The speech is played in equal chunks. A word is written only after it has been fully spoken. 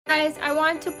Guys, I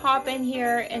wanted to pop in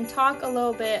here and talk a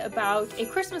little bit about a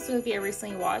Christmas movie I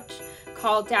recently watched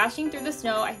called Dashing Through the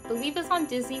Snow. I believe it's on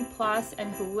Disney Plus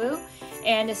and Hulu,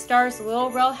 and it stars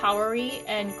Lil Rel Howery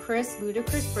and Chris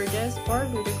Ludacris Bridges, or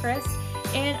Ludacris,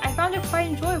 and I found it quite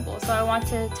enjoyable, so I want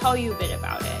to tell you a bit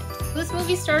about it. This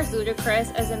movie stars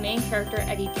Ludacris as the main character,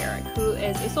 Eddie Garrick, who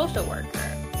is a social worker.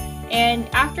 And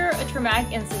after a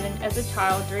traumatic incident as a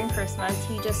child during Christmas,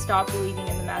 he just stopped believing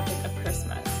in the magic of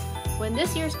Christmas. When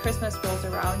this year's Christmas rolls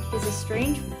around, his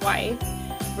estranged wife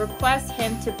requests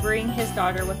him to bring his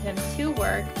daughter with him to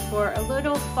work for a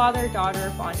little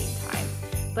father-daughter bonding time.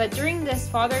 But during this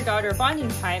father-daughter bonding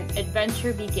time,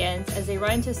 adventure begins as they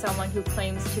run into someone who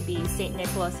claims to be St.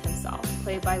 Nicholas himself,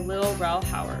 played by Lil Rel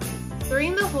Howery.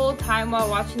 During the whole time while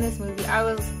watching this movie, I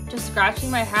was just scratching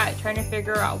my head trying to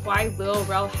figure out why Lil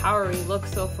Rel Howery looked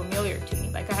so familiar to me,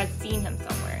 like I had seen him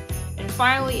somewhere. And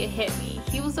finally it hit me.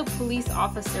 He was a police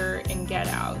officer in Get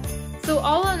Out. So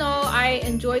all in all, I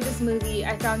enjoyed this movie.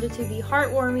 I found it to be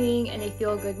heartwarming and a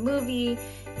feel-good movie.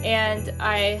 And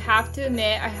I have to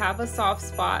admit, I have a soft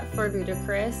spot for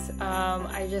Ludacris.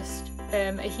 I just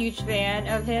am a huge fan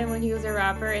of him when he was a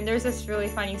rapper. And there's this really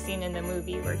funny scene in the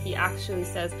movie where he actually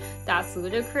says, "That's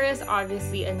Ludacris,"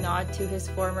 obviously a nod to his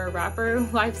former rapper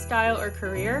lifestyle or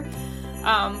career.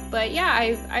 But yeah,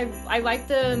 I liked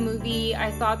the movie.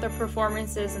 I thought the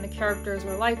performances and the characters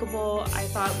were likable. I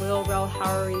thought Lil Rel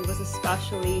Howery was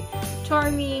especially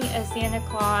charming as Santa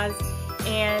Claus.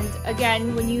 And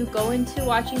again, when you go into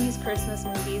watching these Christmas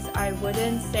movies, I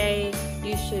wouldn't say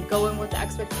you should go in with the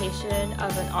expectation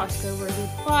of an Oscar-worthy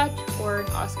plot or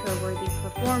an Oscar-worthy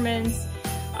performance.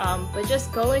 But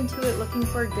just go into it looking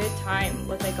for a good time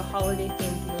with like a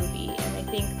holiday-themed movie. And I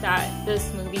think that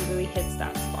this movie really hits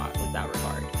that spot with that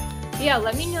regard. But yeah,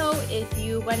 let me know if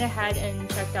you went ahead and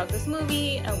checked out this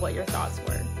movie and what your thoughts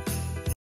were.